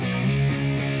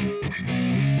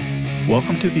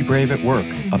Welcome to Be Brave at Work,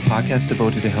 a podcast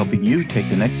devoted to helping you take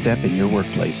the next step in your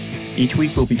workplace. Each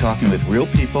week we'll be talking with real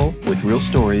people with real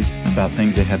stories about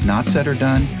things they have not said or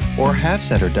done, or have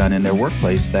said or done in their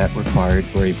workplace that required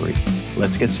bravery.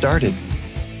 Let's get started.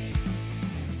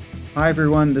 Hi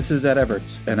everyone, this is Ed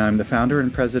Everts, and I'm the founder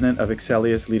and president of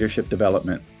Excellius Leadership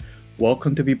Development.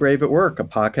 Welcome to Be Brave at Work, a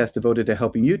podcast devoted to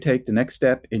helping you take the next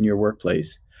step in your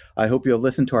workplace. I hope you'll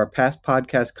listen to our past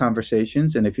podcast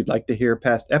conversations, and if you'd like to hear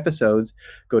past episodes,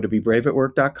 go to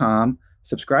bebraveatwork.com,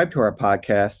 subscribe to our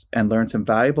podcasts, and learn some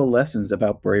valuable lessons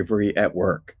about bravery at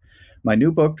work. My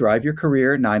new book, Drive Your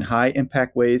Career, 9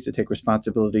 High-Impact Ways to Take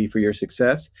Responsibility for Your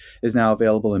Success, is now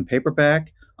available in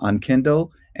paperback, on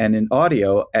Kindle, and in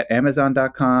audio at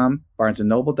Amazon.com,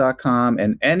 BarnesandNoble.com,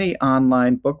 and any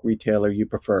online book retailer you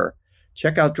prefer.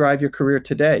 Check out Drive Your Career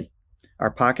today.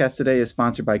 Our podcast today is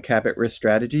sponsored by Cabot Risk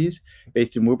Strategies.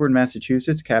 Based in Woburn,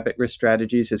 Massachusetts, Cabot Risk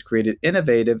Strategies has created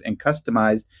innovative and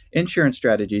customized insurance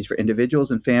strategies for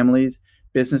individuals and families,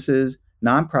 businesses,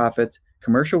 nonprofits,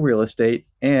 commercial real estate,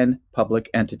 and public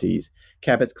entities.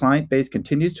 Cabot's client base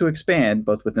continues to expand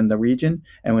both within the region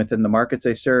and within the markets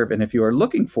they serve. And if you are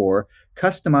looking for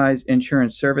customized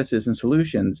insurance services and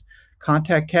solutions,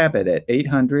 contact Cabot at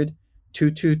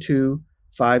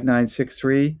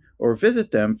 800-222-5963 or visit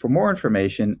them for more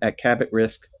information at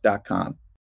cabotrisk.com.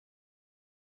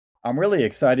 I'm really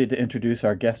excited to introduce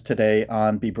our guest today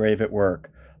on Be Brave at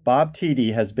Work. Bob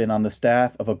Tiede has been on the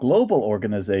staff of a global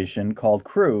organization called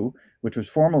Cru, which was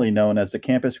formerly known as the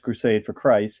Campus Crusade for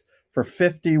Christ, for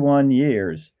 51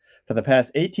 years. For the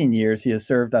past 18 years, he has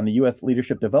served on the U.S.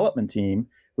 Leadership Development Team,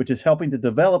 which is helping to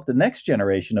develop the next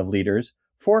generation of leaders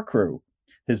for Cru.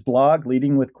 His blog,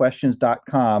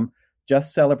 leadingwithquestions.com,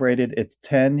 just celebrated its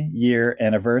 10-year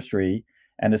anniversary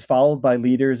and is followed by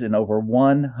leaders in over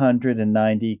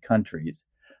 190 countries.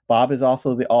 Bob is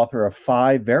also the author of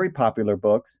 5 very popular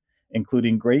books,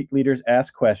 including Great Leaders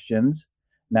Ask Questions,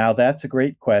 Now That's a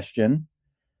Great Question,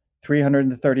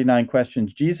 339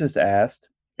 Questions Jesus Asked,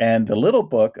 and the little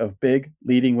book of Big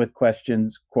Leading with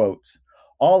Questions quotes,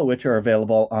 all of which are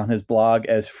available on his blog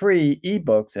as free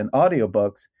ebooks and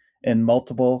audiobooks in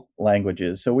multiple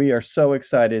languages. So we are so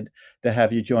excited to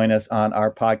have you join us on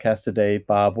our podcast today.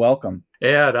 Bob, welcome.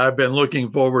 Ed, I've been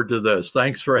looking forward to this.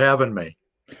 Thanks for having me.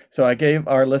 So I gave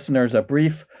our listeners a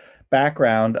brief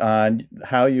background on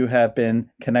how you have been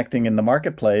connecting in the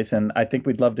marketplace, and I think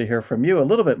we'd love to hear from you a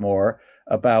little bit more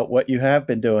about what you have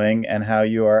been doing and how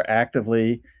you are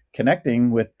actively connecting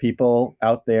with people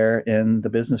out there in the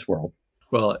business world.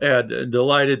 Well, Ed,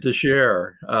 delighted to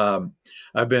share. I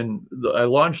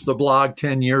launched the blog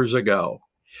 10 years ago,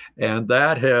 and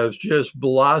that has just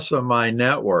blossomed my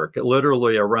network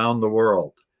literally around the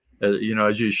world.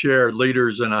 As you shared,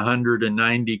 leaders in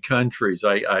 190 countries.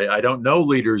 I don't know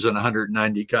leaders in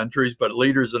 190 countries, but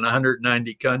leaders in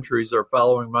 190 countries are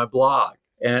following my blog.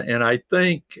 And I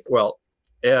think,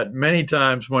 Ed, many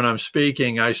times when I'm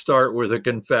speaking, I start with a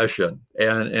confession.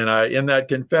 And in that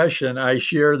confession, I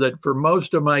share that for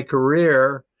most of my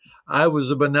career, I was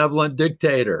a benevolent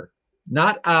dictator,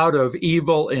 not out of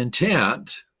evil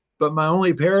intent, but my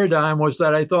only paradigm was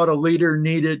that I thought a leader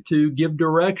needed to give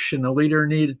direction. A leader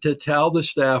needed to tell the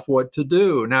staff what to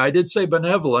do. Now, I did say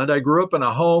benevolent. I grew up in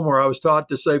a home where I was taught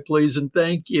to say please and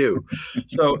thank you.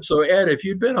 So Ed, if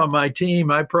you'd been on my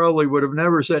team, I probably would have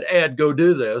never said, Ed, go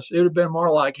do this. It would have been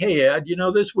more like, hey, Ed,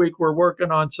 this week we're working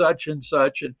on such, and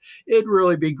it'd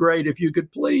really be great if you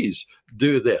could please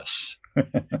do this.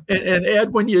 And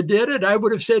Ed, when you did it, I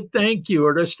would have said thank you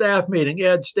at a staff meeting.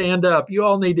 Ed, stand up. You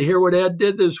all need to hear what Ed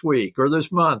did this week or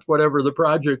this month, whatever the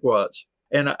project was.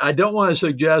 And I don't want to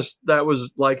suggest that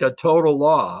was like a total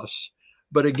loss,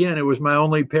 but again, it was my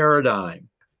only paradigm.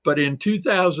 But in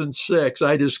 2006,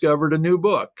 I discovered a new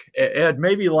book. Ed,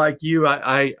 maybe like you,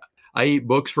 I eat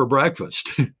books for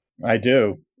breakfast. I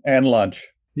do, and lunch.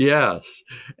 Yes.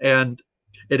 And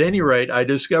at any rate, I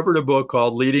discovered a book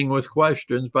called Leading with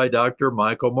Questions by Dr.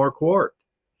 Michael Marquardt.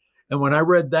 And when I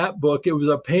read that book, it was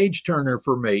a page turner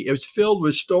for me. It was filled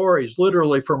with stories,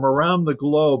 literally from around the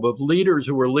globe, of leaders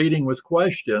who were leading with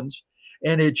questions.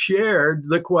 And it shared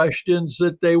the questions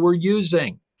that they were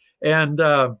using. And,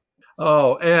 Ed,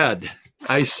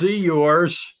 I see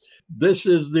yours. This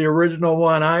is the original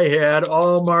one I had,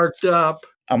 all marked up.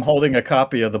 I'm holding a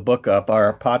copy of the book up.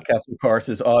 Our podcast, of course,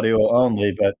 is audio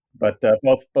only, but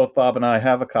both Bob and I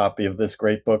have a copy of this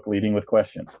great book, Leading with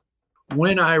Questions.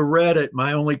 When I read it,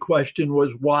 my only question was,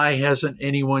 why hasn't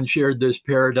anyone shared this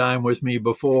paradigm with me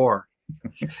before?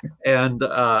 And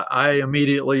I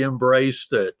immediately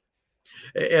embraced it.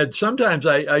 And sometimes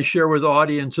I share with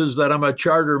audiences that I'm a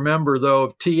charter member, though,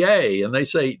 of TA. And they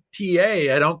say,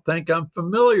 TA, I don't think I'm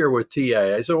familiar with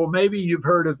TA. I say, well, maybe you've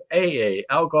heard of AA,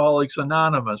 Alcoholics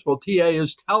Anonymous. Well, TA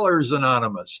is Tellers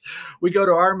Anonymous. We go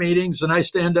to our meetings and I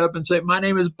stand up and say, my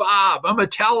name is Bob. I'm a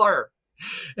teller.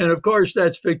 And of course,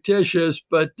 that's fictitious,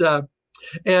 but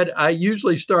Ed, I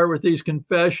usually start with these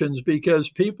confessions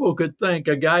because people could think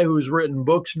a guy who's written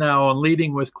books now on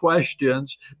leading with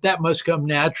questions, that must come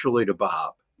naturally to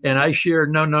Bob. And I share,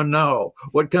 no, no, no.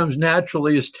 What comes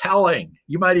naturally is telling.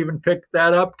 You might even pick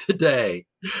that up today.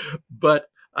 But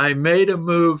I made a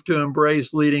move to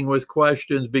embrace leading with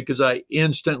questions because I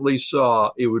instantly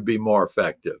saw it would be more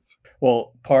effective.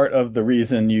 Well, part of the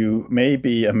reason you may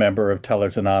be a member of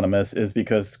Tellers Anonymous is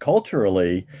because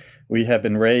culturally, we have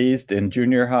been raised in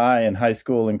junior high and high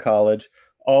school and college,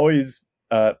 always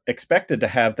expected to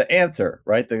have the answer,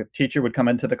 right? The teacher would come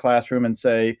into the classroom and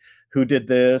say, who did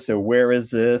this or where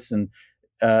is this? And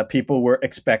people were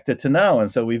expected to know. And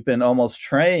so we've been almost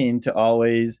trained to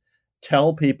always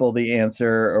tell people the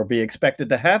answer or be expected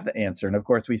to have the answer. And of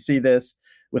course, we see this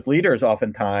with leaders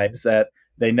oftentimes that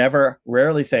they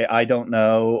rarely say, I don't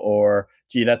know, or,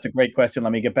 gee, that's a great question.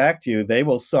 Let me get back to you. They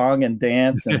will song and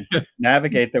dance and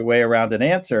navigate their way around an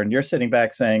answer. And you're sitting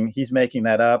back saying, he's making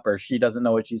that up, or she doesn't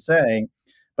know what she's saying.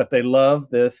 But they love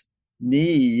this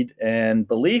need and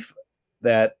belief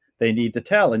that they need to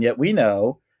tell. And yet we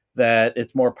know that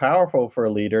it's more powerful for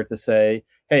a leader to say,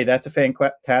 hey, that's a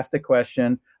fantastic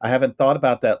question. I haven't thought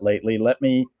about that lately. Let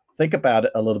me think about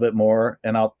it a little bit more,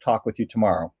 and I'll talk with you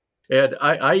tomorrow. And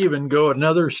I even go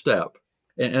another step.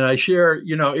 And I share,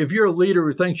 if you're a leader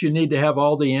who thinks you need to have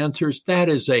all the answers, that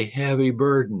is a heavy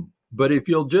burden. But if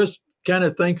you'll just kind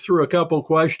of think through a couple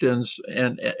questions,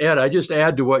 and Ed, I just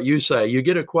add to what you say, you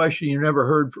get a question you never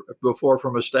heard before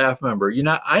from a staff member.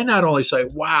 I not only say,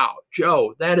 wow,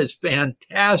 Joe, that is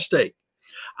fantastic.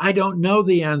 I don't know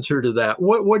the answer to that.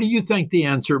 What do you think the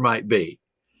answer might be?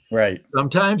 Right.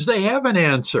 Sometimes they have an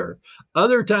answer.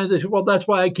 Other times they say, well, that's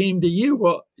why I came to you.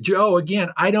 Well, Joe, again,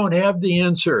 I don't have the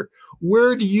answer.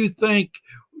 Where do you think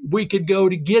we could go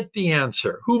to get the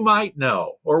answer? Who might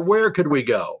know? Or where could we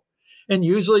go? And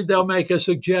usually they'll make a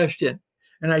suggestion.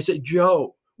 And I say,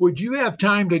 Joe, would you have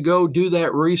time to go do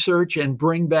that research and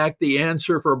bring back the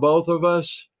answer for both of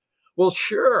us? Well,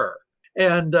 sure.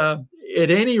 And at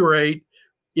any rate,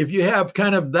 if you have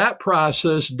kind of that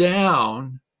process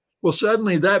down, well,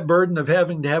 suddenly that burden of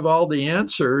having to have all the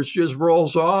answers just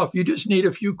rolls off. You just need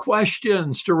a few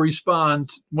questions to respond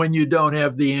when you don't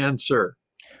have the answer.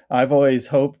 I've always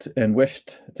hoped and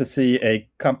wished to see a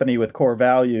company with core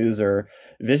values or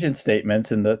vision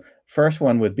statements. And the first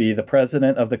one would be the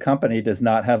president of the company does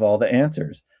not have all the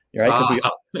answers, right?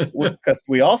 Because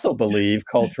we also believe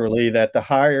culturally that the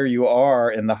higher you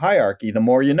are in the hierarchy, the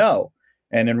more you know.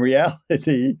 And in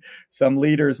reality, some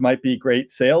leaders might be great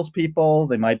salespeople,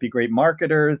 they might be great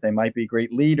marketers, they might be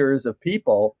great leaders of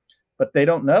people, but they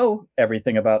don't know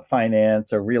everything about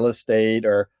finance or real estate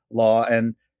or law.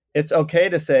 And it's okay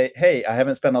to say, hey, I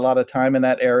haven't spent a lot of time in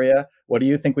that area. What do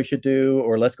you think we should do?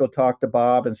 Or let's go talk to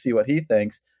Bob and see what he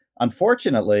thinks.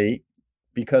 Unfortunately,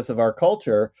 because of our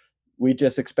culture, we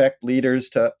just expect leaders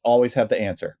to always have the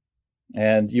answer.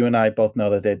 And you and I both know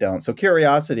that they don't. So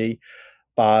curiosity,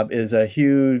 Bob, is a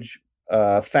huge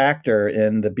factor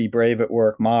in the Be Brave at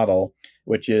Work model,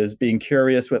 which is being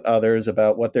curious with others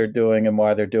about what they're doing and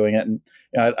why they're doing it. And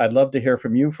I'd love to hear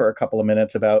from you for a couple of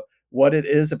minutes about what it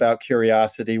is about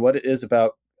curiosity, what it is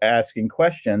about asking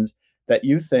questions that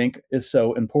you think is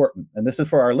so important. And this is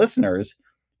for our listeners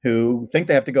who think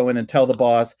they have to go in and tell the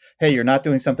boss, hey, you're not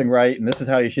doing something right, and this is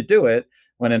how you should do it,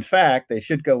 when in fact, they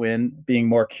should go in being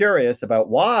more curious about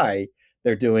why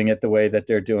they're doing it the way that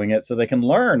they're doing it so they can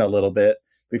learn a little bit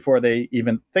before they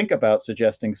even think about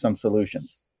suggesting some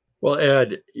solutions. Well,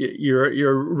 Ed,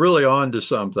 you're really on to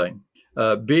something.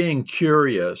 Being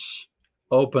curious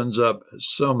opens up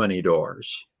so many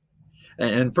doors.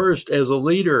 And first, as a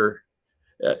leader,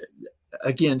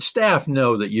 again, staff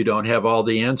know that you don't have all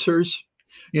the answers.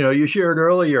 You shared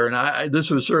earlier, and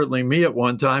this was certainly me at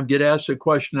one time, get asked a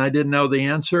question I didn't know the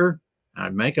answer.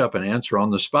 I'd make up an answer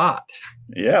on the spot.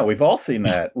 Yeah, we've all seen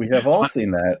that. We have all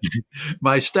seen that.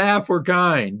 My staff were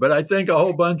kind, but I think a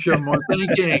whole bunch of them were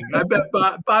thinking, I bet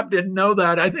Bob didn't know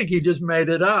that. I think he just made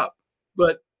it up.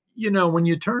 But, when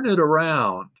you turn it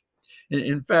around,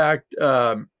 in fact,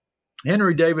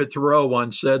 Henry David Thoreau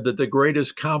once said that the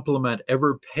greatest compliment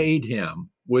ever paid him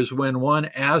was when one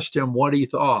asked him what he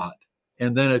thought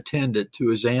and then attended to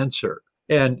his answer.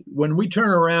 And when we turn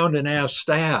around and ask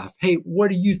staff, hey,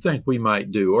 what do you think we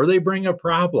might do? Or they bring a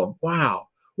problem. Wow.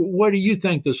 What do you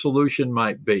think the solution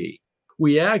might be?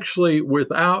 we actually,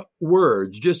 without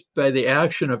words, just by the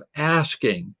action of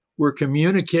asking, we're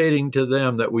communicating to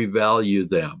them that we value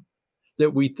them, that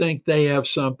we think they have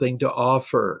something to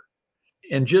offer.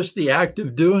 And just the act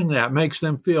of doing that makes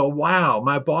them feel, wow,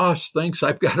 my boss thinks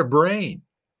I've got a brain.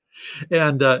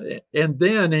 And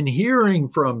then in hearing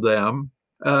from them,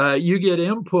 you get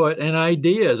input and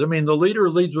ideas. I mean, the leader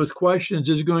who leads with questions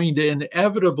is going to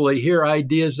inevitably hear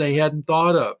ideas they hadn't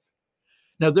thought of.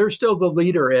 Now, they're still the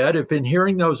leader, Ed. If in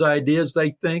hearing those ideas,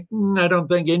 they think, I don't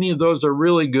think any of those are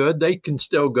really good, they can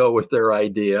still go with their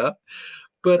idea.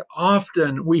 But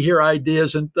often we hear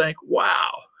ideas and think,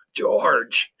 wow,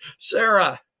 George,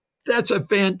 Sarah, that's a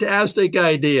fantastic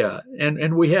idea.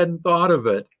 And we hadn't thought of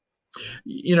it.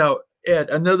 You know, Ed,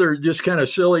 another just kind of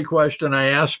silly question I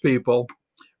ask people,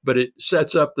 but it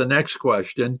sets up the next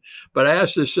question. But I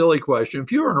ask this silly question.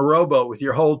 If you were in a rowboat with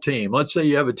your whole team, let's say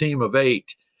you have a team of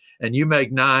 8, and you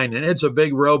make 9, and it's a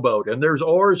big rowboat, and there's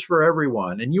oars for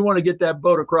everyone, and you want to get that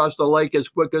boat across the lake as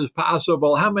quick as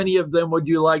possible, how many of them would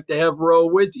you like to have row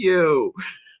with you?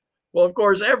 Well, of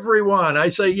course, everyone. I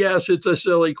say, yes, it's a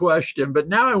silly question, but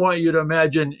now I want you to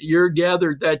imagine you're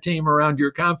gathered that team around your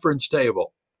conference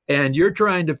table, and you're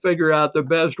trying to figure out the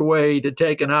best way to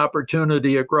take an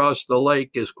opportunity across the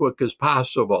lake as quick as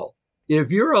possible. If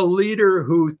you're a leader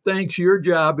who thinks your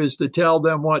job is to tell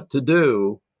them what to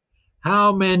do,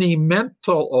 how many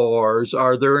mental oars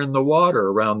are there in the water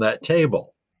around that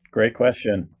table? Great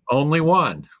question. Only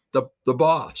one, the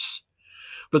boss.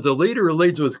 But the leader who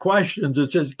leads with questions and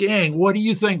says, gang, what do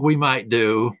you think we might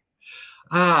do?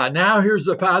 Now here's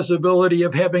the possibility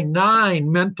of having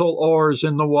 9 mental oars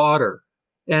in the water.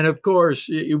 And of course,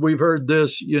 we've heard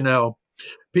this,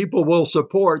 people will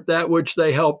support that which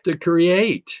they help to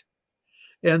create.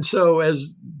 And so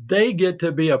as they get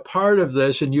to be a part of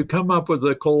this and you come up with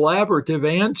a collaborative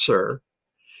answer,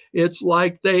 it's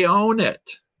like they own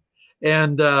it.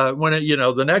 And when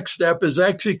the next step is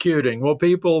executing, well,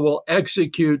 people will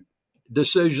execute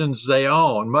decisions they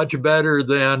own much better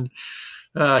than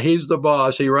he's the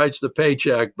boss, he writes the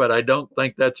paycheck, but I don't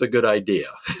think that's a good idea.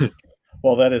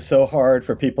 Well, that is so hard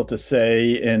for people to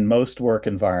say in most work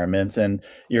environments. And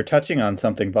you're touching on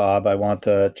something, Bob, I want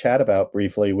to chat about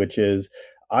briefly, which is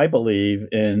I believe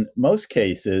in most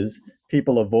cases,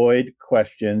 people avoid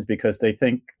questions because they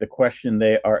think the question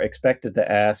they are expected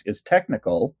to ask is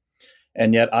technical.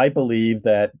 And yet I believe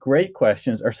that great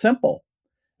questions are simple.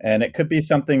 And it could be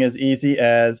something as easy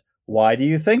as, why do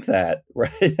you think that?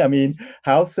 Right? I mean,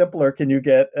 how simpler can you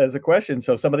get as a question?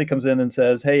 So somebody comes in and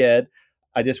says, hey, Ed,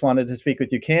 I just wanted to speak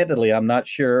with you candidly. I'm not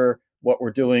sure what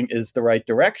we're doing is the right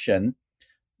direction.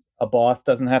 A boss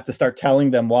doesn't have to start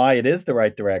telling them why it is the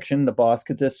right direction. The boss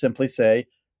could just simply say,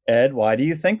 Ed, why do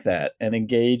you think that? And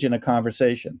engage in a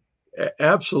conversation.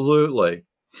 Absolutely.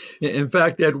 In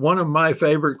fact, Ed, one of my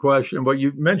favorite questions, what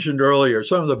you mentioned earlier,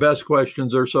 some of the best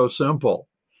questions are so simple.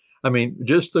 I mean,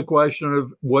 just the question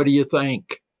of what do you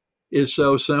think is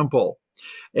so simple.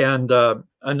 And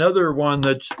another one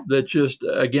that's just,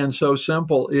 again, so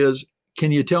simple is,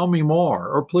 can you tell me more?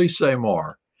 Or please say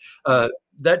more.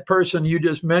 That person you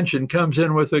just mentioned comes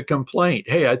in with a complaint.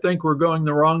 Hey, I think we're going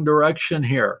the wrong direction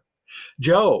here.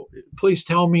 Joe, please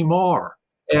tell me more.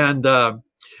 And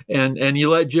you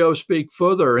let Joe speak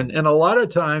further. And a lot of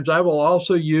times I will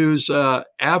also use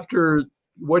after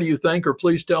what do you think or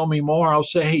please tell me more, I'll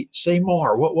say, hey, say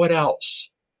more. What else?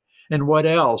 And what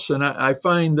else? And I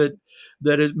find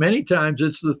that many times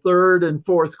it's the third and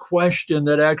fourth question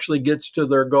that actually gets to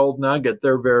their gold nugget,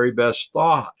 their very best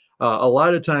thought. A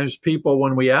lot of times people,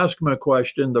 when we ask them a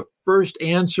question, the first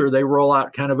answer, they roll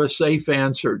out kind of a safe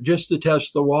answer just to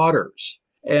test the waters.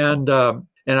 And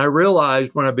I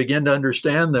realized when I began to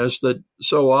understand this, that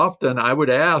so often I would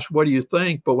ask, what do you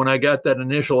think? But when I got that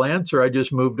initial answer, I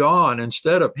just moved on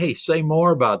instead of, hey, say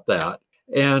more about that.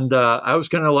 And I was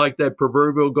kind of like that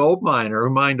proverbial gold miner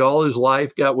who mined all his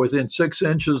life, got within 6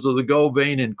 inches of the gold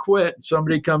vein and quit.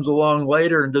 Somebody comes along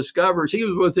later and discovers he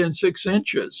was within 6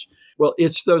 inches. Well,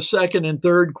 it's those second and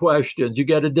third questions. You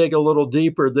got to dig a little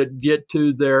deeper that get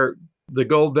to the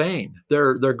gold vein,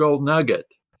 their gold nugget.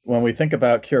 When we think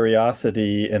about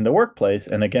curiosity in the workplace,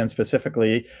 and again,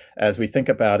 specifically as we think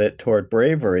about it toward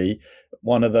bravery,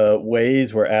 one of the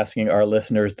ways we're asking our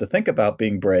listeners to think about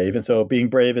being brave. And so being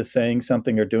brave is saying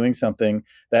something or doing something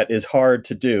that is hard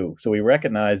to do. So we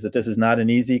recognize that this is not an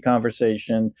easy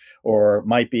conversation or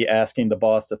might be asking the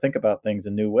boss to think about things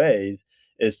in new ways,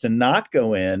 is to not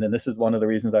go in. And this is one of the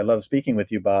reasons I love speaking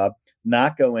with you, Bob,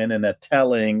 not go in a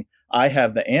telling, I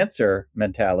have the answer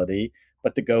mentality,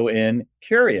 but to go in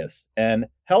curious and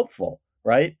helpful,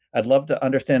 right? I'd love to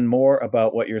understand more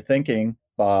about what you're thinking,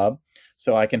 Bob,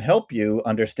 so I can help you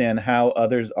understand how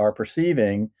others are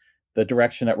perceiving the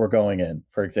direction that we're going in,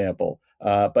 for example.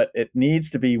 But it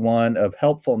needs to be one of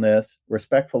helpfulness,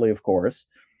 respectfully, of course,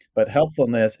 but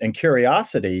helpfulness and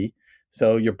curiosity,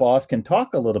 so your boss can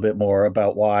talk a little bit more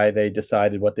about why they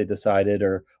decided what they decided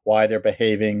or why they're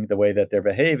behaving the way that they're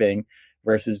behaving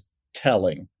versus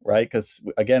telling, right? Because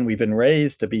again, we've been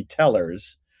raised to be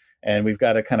tellers, and we've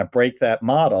got to kind of break that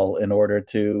model in order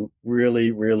to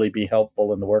really, really be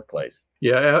helpful in the workplace.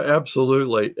 Yeah,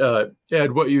 absolutely.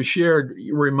 Ed, what you shared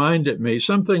reminded me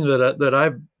something that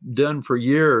I've done for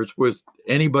years with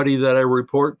anybody that I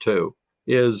report to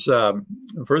is,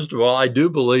 first of all, I do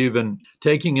believe in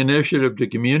taking initiative to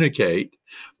communicate.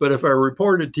 But if I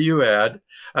reported to you, Ed,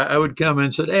 I would come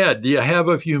and said, Ed, do you have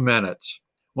a few minutes?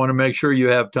 Want to make sure you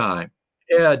have time.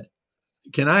 Ed,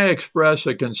 can I express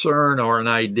a concern or an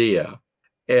idea?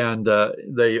 And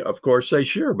they, of course, say,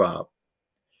 sure, Bob.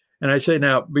 And I say,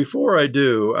 now, before I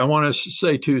do, I want to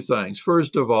say two things.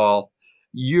 First of all,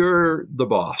 you're the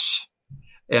boss.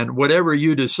 And whatever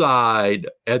you decide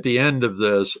at the end of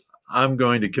this, I'm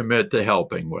going to commit to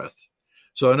helping with.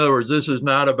 So in other words, this is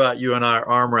not about you and I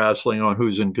arm wrestling on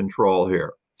who's in control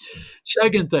here.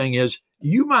 Second thing is,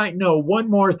 you might know one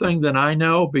more thing than I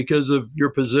know because of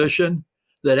your position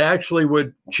that actually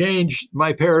would change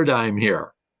my paradigm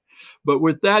here. But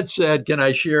with that said, can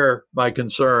I share my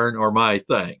concern or my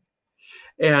thing?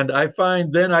 And I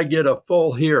find then I get a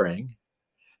full hearing.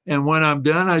 And when I'm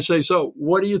done, I say, so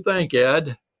what do you think,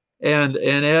 Ed? And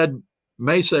Ed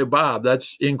may say, Bob,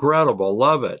 that's incredible.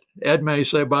 Love it. Ed may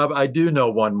say, Bob, I do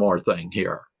know one more thing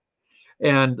here.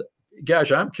 And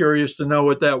gosh, I'm curious to know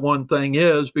what that one thing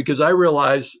is, because I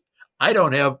realize I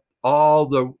don't have all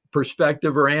the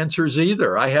perspective or answers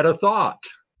either. I had a thought.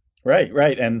 Right,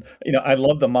 right. And, I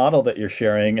love the model that you're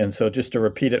sharing. And so just to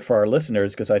repeat it for our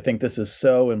listeners, because I think this is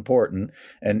so important,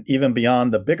 and even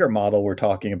beyond the bigger model we're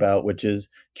talking about, which is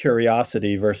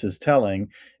curiosity versus telling,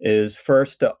 is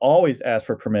first to always ask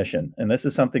for permission. And this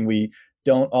is something we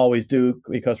don't always do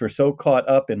because we're so caught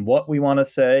up in what we want to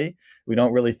say. We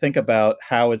don't really think about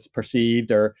how it's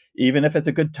perceived, or even if it's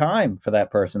a good time for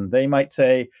that person. They might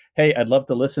say, hey, I'd love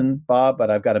to listen, Bob, but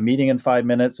I've got a meeting in 5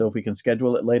 minutes, so if we can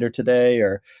schedule it later today.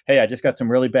 Or, hey, I just got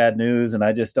some really bad news and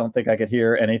I just don't think I could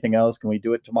hear anything else. Can we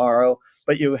do it tomorrow?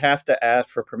 But you have to ask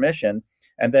for permission,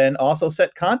 and then also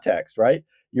set context, right?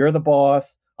 You're the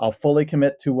boss. I'll fully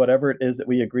commit to whatever it is that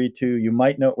we agreed to. You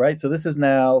might know, right? So this is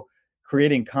now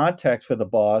creating context for the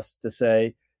boss to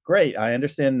say, great, I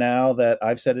understand now that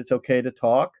I've said it's okay to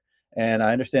talk. And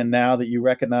I understand now that you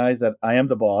recognize that I am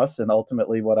the boss and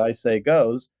ultimately what I say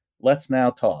goes. Let's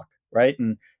now talk, right?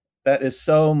 And that is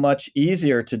so much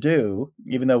easier to do,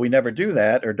 even though we never do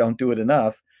that or don't do it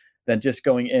enough, than just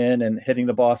going in and hitting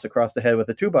the boss across the head with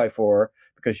a 2x4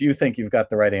 because you think you've got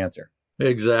the right answer.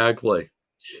 Exactly.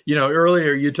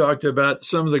 Earlier you talked about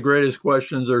some of the greatest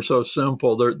questions are so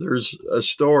simple. There's a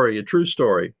story, a true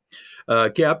story.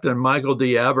 Captain Michael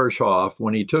D. Abrashoff,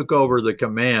 when he took over the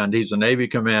command, he's a Navy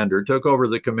commander, took over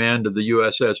the command of the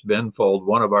USS Benfold,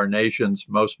 one of our nation's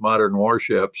most modern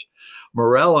warships.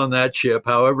 Morale on that ship,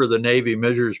 however the Navy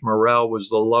measures morale, was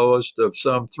the lowest of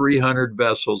some 300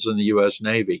 vessels in the U.S.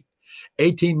 Navy.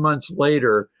 18 months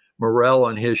later, morale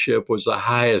on his ship was the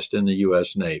highest in the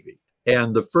U.S. Navy.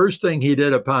 And the first thing he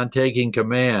did upon taking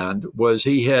command was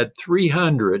he had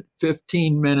 300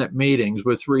 15-minute meetings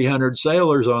with 300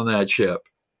 sailors on that ship.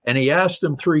 And he asked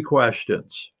them 3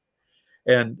 questions.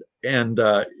 And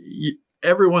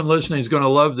everyone listening is going to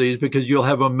love these because you'll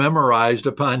have them memorized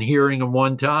upon hearing them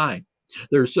one time.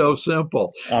 They're so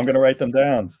simple. I'm going to write them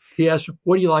down. He asked,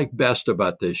 what do you like best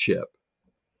about this ship?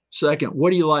 Second,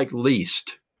 what do you like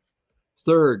least?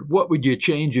 Third, what would you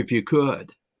change if you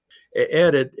could?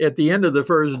 Ed, at the end of the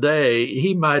first day,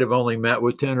 he might have only met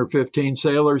with 10 or 15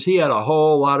 sailors. He had a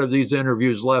whole lot of these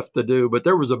interviews left to do, but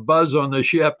there was a buzz on the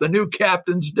ship. The new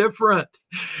captain's different.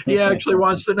 He actually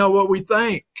wants to know what we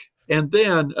think. And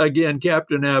then, again,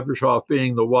 Captain Abrashoff,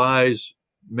 being the wise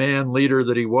man leader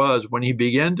that he was, when he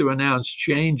began to announce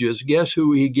changes, guess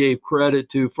who he gave credit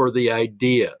to for the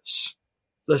ideas?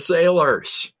 The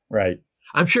sailors. Right.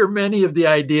 I'm sure many of the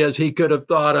ideas he could have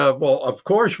thought of, well, of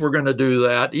course we're going to do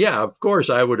that. Yeah, of course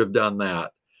I would have done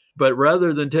that. But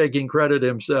rather than taking credit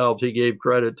himself, he gave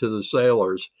credit to the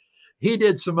sailors. He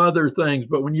did some other things,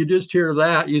 but when you just hear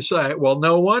that, you say, well,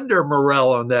 no wonder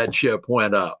morale on that ship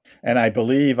went up. And I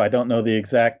believe, I don't know the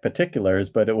exact particulars,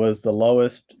 but it was the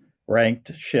lowest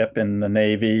ranked ship in the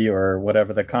Navy or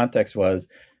whatever the context was.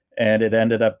 And it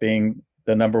ended up being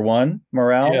the number 1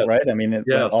 morale, yes. Right? I mean, it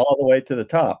went all the way to the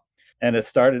top. And it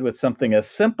started with something as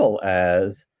simple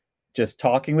as just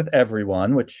talking with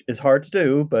everyone, which is hard to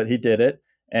do, but he did it,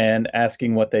 and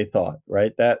asking what they thought,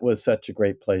 right? That was such a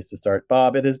great place to start.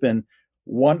 Bob, it has been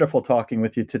wonderful talking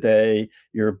with you today.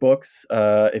 Your books,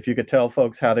 if you could tell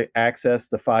folks how to access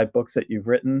the 5 books that you've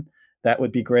written, that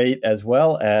would be great, as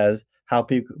well as how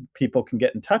people can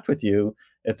get in touch with you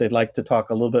if they'd like to talk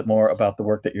a little bit more about the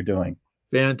work that you're doing.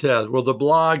 Fantastic. Well, the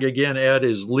blog, again, Ed,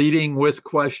 is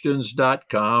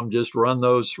leadingwithquestions.com. Just run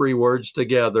those 3 words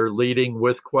together,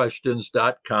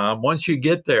 leadingwithquestions.com. Once you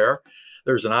get there,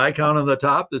 there's an icon on the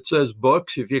top that says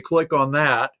books. If you click on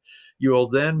that, you'll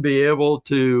then be able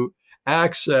to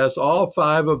access all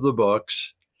 5 of the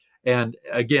books. And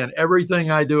again,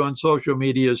 everything I do on social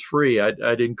media is free.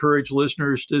 I'd encourage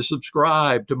listeners to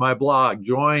subscribe to my blog,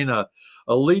 join a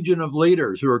legion of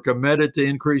leaders who are committed to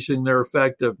increasing their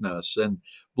effectiveness. And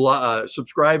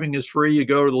subscribing is free. You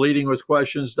go to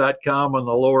leadingwithquestions.com on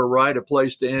the lower right, a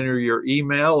place to enter your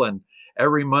email. And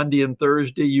every Monday and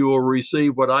Thursday, you will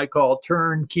receive what I call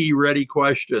turnkey ready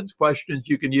questions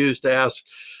you can use to ask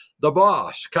the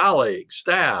boss, colleagues,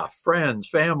 staff, friends,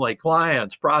 family,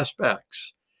 clients,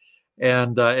 prospects.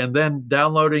 And then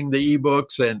downloading the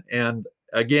ebooks and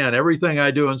again, everything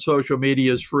I do on social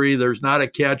media is free. There's not a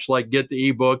catch like get the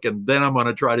ebook and then I'm going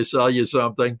to try to sell you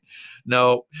something.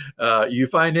 No, you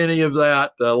find any of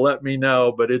that, let me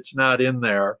know, but it's not in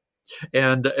there.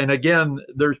 And again,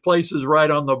 there's places right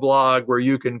on the blog where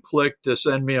you can click to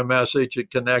send me a message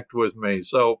and connect with me.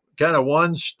 So kind of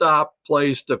one-stop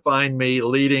place to find me,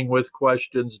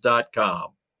 leadingwithquestions.com.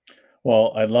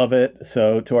 Well, I love it.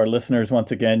 So to our listeners,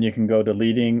 once again, you can go to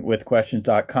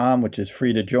leadingwithquestions.com, which is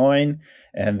free to join.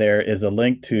 And there is a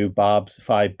link to Bob's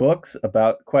 5 books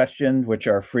about questions, which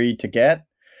are free to get.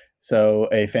 So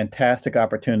a fantastic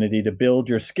opportunity to build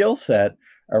your skill set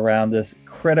around this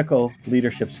critical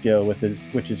leadership skill,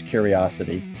 which is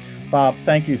curiosity. Bob,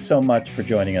 thank you so much for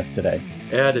joining us today.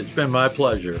 Ed, it's been my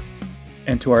pleasure.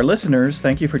 And to our listeners,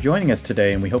 thank you for joining us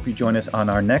today. And we hope you join us on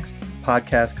our next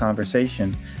podcast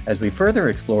conversation as we further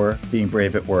explore being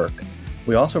brave at work.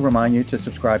 We also remind you to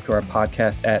subscribe to our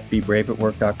podcast at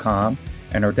bebraveatwork.com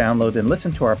and or download and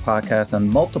listen to our podcast on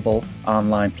multiple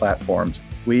online platforms.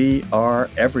 We are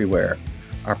everywhere.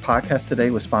 Our podcast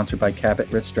today was sponsored by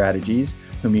Cabot Risk Strategies,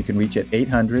 whom you can reach at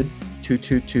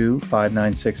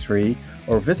 800-222-5963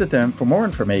 or visit them for more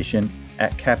information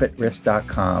at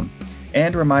cabotrisk.com.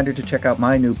 And a reminder to check out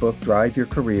my new book, Drive Your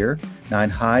Career, 9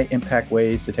 High-Impact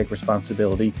Ways to Take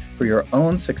Responsibility for Your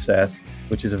Own Success,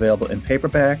 which is available in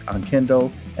paperback, on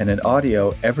Kindle, and in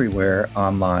audio everywhere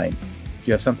online. Do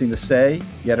you have something to say,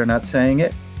 yet are not saying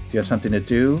it? Do you have something to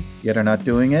do, yet are not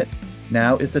doing it?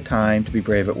 Now is the time to be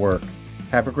brave at work.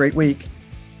 Have a great week.